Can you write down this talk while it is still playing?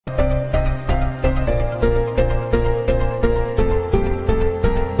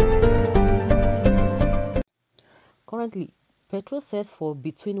petrol sells for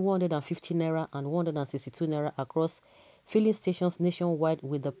between 150 naira and 162 naira across filling stations nationwide,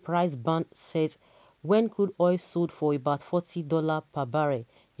 with the price band set when crude oil sold for about $40 per barrel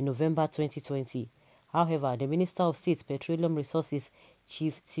in November 2020. However, the Minister of State Petroleum Resources,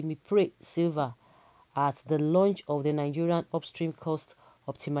 Chief Timipre Silva, at the launch of the Nigerian Upstream Cost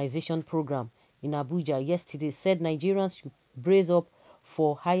Optimization Program in Abuja yesterday, said Nigerians should brace up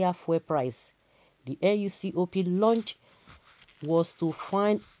for higher fuel price. The NUCOP launch was to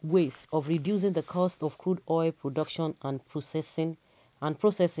find ways of reducing the cost of crude oil production and processing,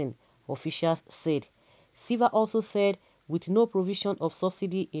 officials said. Silva also said with no provision of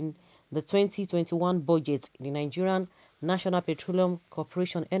subsidy in the 2021 budget, the Nigerian National Petroleum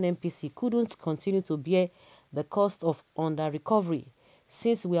Corporation (NNPC) couldn't continue to bear the cost of under-recovery.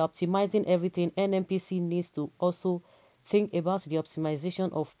 Since we are optimizing everything, NNPC needs to also think about the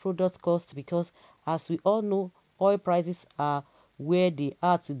optimization of product cost, because, as we all know, oil prices are where they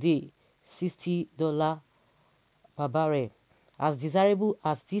are today, $60 per barrel. As desirable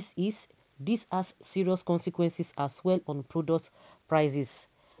as this is, this has serious consequences as well on product prices.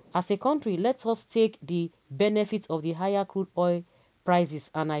 As a country, let us take the benefit of the higher crude oil prices,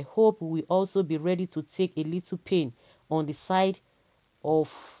 and I hope we will also be ready to take a little pain on the side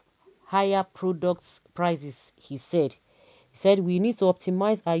of higher product prices, he said. He said we need to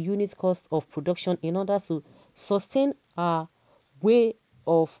optimize our unit cost of production in order to sustain our way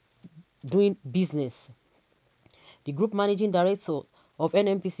of doing business. The group managing director of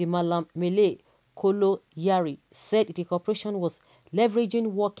NNPC, Malam Mele Kolo Yari, said the corporation was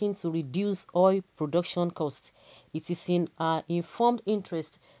leveraging working to reduce oil production costs. It is in our informed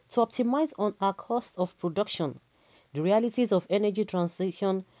interest to optimize on our cost of production. The realities of energy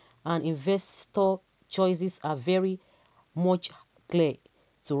transition and investor choices are very much clear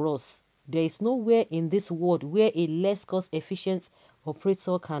to us. There is nowhere in this world where a less cost-efficient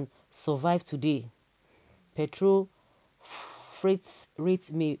operator can survive today. Petrol freight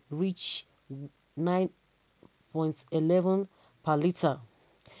rate may reach 9.11 per litre.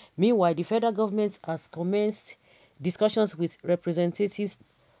 Meanwhile, the federal government has commenced discussions with representatives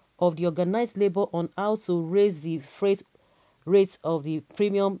of the organized labor on how to raise the freight rate of the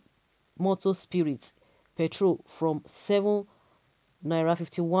premium motor spirit petrol from 7 naira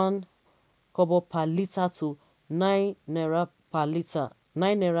 51 kobo per litre to 9 naira per litre,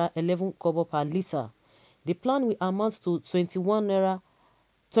 9 naira 11 kobo per litre. The plan will amount to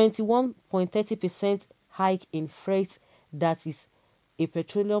 21.30% hike in freight. That is a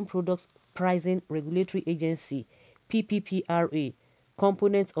Petroleum Products Pricing Regulatory Agency (PPPRA)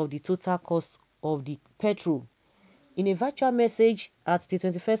 component of the total cost of the petrol. In a virtual message at the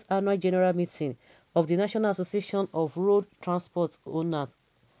 21st Annual General Meeting of the National Association of Road Transport Owners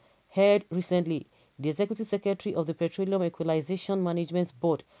held recently, the Executive Secretary of the Petroleum Equalization Management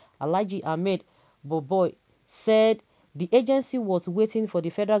Board, Alhaji Ahmed Boboy, said the agency was waiting for the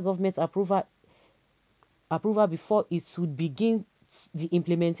federal government's approval before it would begin the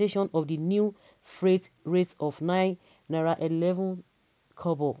implementation of the new freight rate of 9 naira 11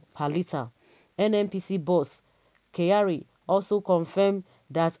 kobo per litre. NNPC boss Kyari also confirmed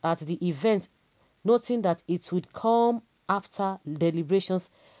that at the event, noting that it would come after deliberations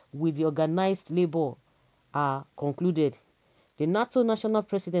with the organized labor are concluded. The NATO National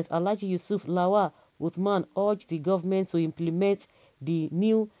President Alhaji Yusuf Lawal Uthman urged the government to implement the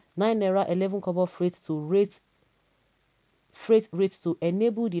new 9 naira 11 kobo freight rate to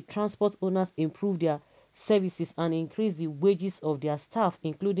enable the transport owners improve their services and increase the wages of their staff,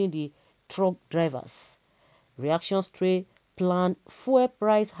 including the truck drivers. Reactions trade planned fuel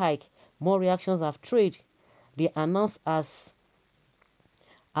price hike. More reactions have trade. They announced as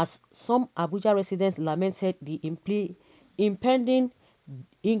some Abuja residents lamented the impending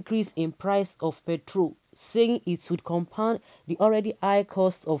increase in price of petrol, saying it would compound the already high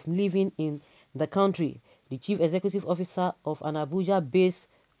cost of living in the country. The chief executive officer of an Abuja-based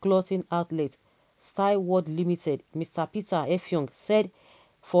clothing outlet, Style World Limited, Mr. Peter Effiong, said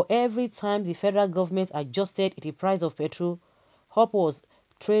for every time the federal government adjusted the price of petrol upwards,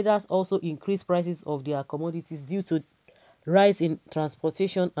 traders also increased prices of their commodities due to rise in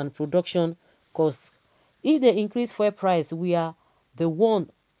transportation and production costs. If they increase fuel price, we are the one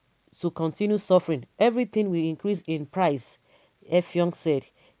to continue suffering. Everything will increase in price, Effiong said.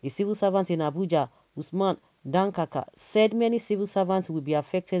 A civil servant in Abuja, Usman Dankaka, said many civil servants will be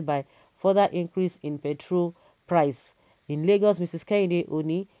affected by further increase in petrol price. In Lagos, Mrs. Kehinde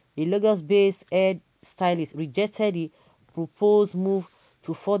Oni, a Lagos-based hair stylist, rejected the proposed move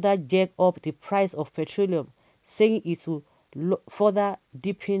to further jack up the price of petroleum, saying it will further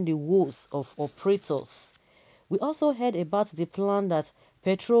deepen the woes of operators. We also heard about the plan that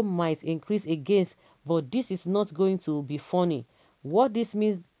petrol might increase again, but this is not going to be funny. What this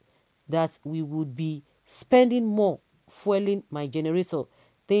means that we would be spending more fueling my generator.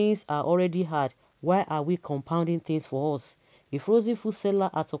 Things are already hard. Why are we compounding things for us? A frozen food seller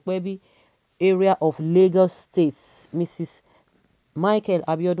at Okwebi area of Lagos State, Mrs. Michael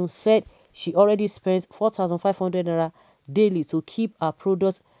Abiodun, said she already spent 4,500 naira daily to keep her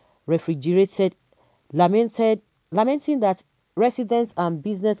products refrigerated, lamenting that residents and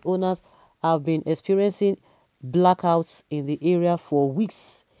business owners have been experiencing blackouts in the area for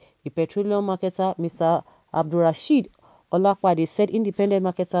weeks. A petroleum marketer, Mr. Abdulrasheed Olapade, said independent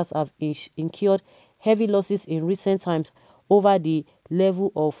marketers have incurred heavy losses in recent times over the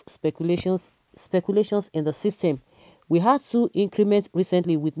level of speculations in the system. We had two increments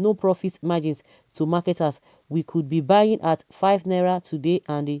recently with no profit margins to marketers. We could be buying at 5 naira today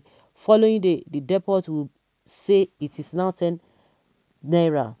and the following day the depot will say it is now 10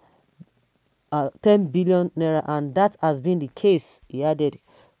 naira, 10 billion naira, and that has been the case, he added.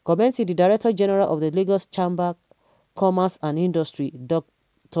 Commenting, the Director General of the Lagos Chamber Commerce and Industry,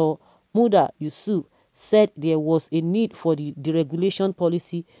 Dr. Muda Yusuf, said there was a need for the deregulation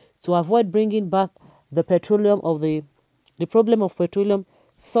policy to avoid bringing back the problem of petroleum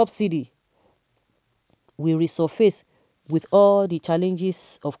subsidy will resurface with all the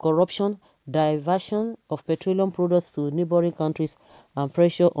challenges of corruption, diversion of petroleum products to neighboring countries, and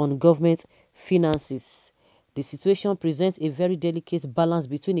pressure on government finances. The situation presents a very delicate balance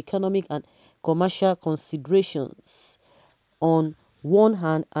between economic and commercial considerations on one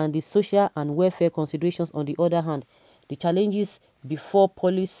hand and the social and welfare considerations on the other hand. The challenges before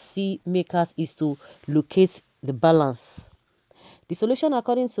policy makers is to locate the balance. The solution,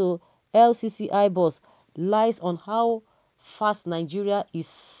 according to LCCI boss, lies on how fast Nigeria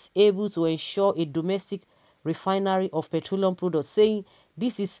is able to ensure a domestic refinery of petroleum products, saying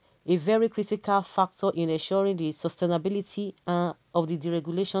this is a very critical factor in ensuring the sustainability of the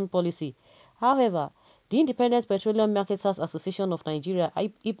deregulation policy. However, the Independent Petroleum Marketers Association of Nigeria,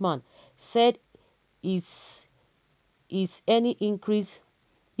 IPMAN, said if any increase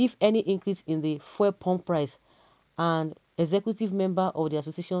in the fuel pump price, and executive member of the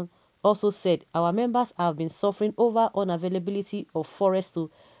association also said our members have been suffering over unavailability of forex to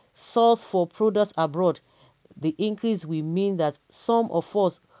source for products abroad. The increase will mean that some of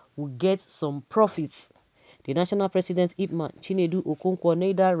us will get some profits. The national president Ipman Chinedu Okonkwo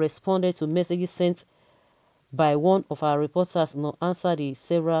neither responded to messages sent by one of our reporters nor answered the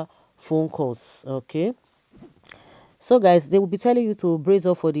several phone calls. Okay, so guys, they will be telling you to brace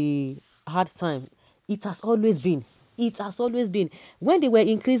up for the hard time. It has always been. It has always been. When they were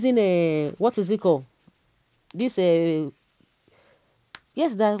increasing, what is it called? This, yes,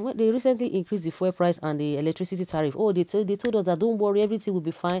 that when they recently increased the fuel price and the electricity tariff. Oh, they told us that don't worry, everything will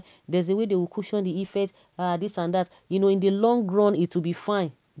be fine. There's a way they will cushion the effect, this and that. In the long run, it will be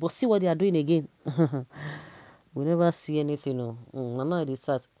fine. But see what they are doing again. We never see anything. No. Now it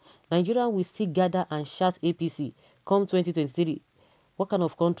starts. Nigeria will still gather and shout APC come 2023. What kind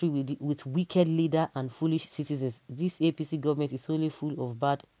of country with wicked leader and foolish citizens? This APC government is only full of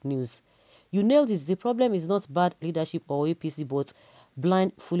bad news. You nailed it. The problem is not bad leadership or APC, but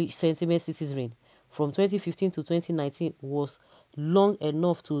blind, foolish sentiment citizenry. From 2015 to 2019 was long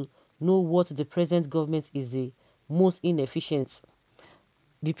enough to know what the present government is the most inefficient.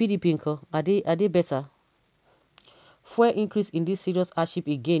 The PDP, are they better? Fuel increase in this serious hardship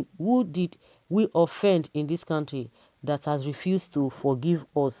again. Who did we offend in this country that has refused to forgive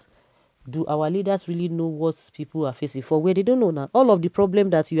us? Do our leaders really know what people are facing? For where they don't know now. All of the problem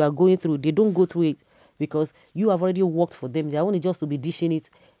that you are going through, they don't go through it because you have already worked for them. They are only just to be dishing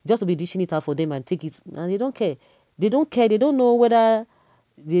it out for them and take it, and they don't care. They don't care. They don't know whether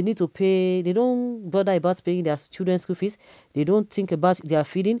they need to pay. They don't bother about paying their children's school fees. They don't think about their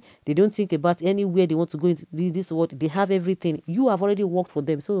feeding. They don't think about anywhere they want to go into this world. They have everything. You have already worked for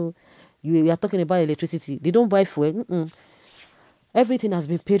them. So you are talking about electricity. They don't buy fuel. Everything has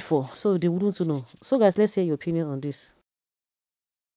been paid for. So they wouldn't know. So guys, let's hear your opinion on this.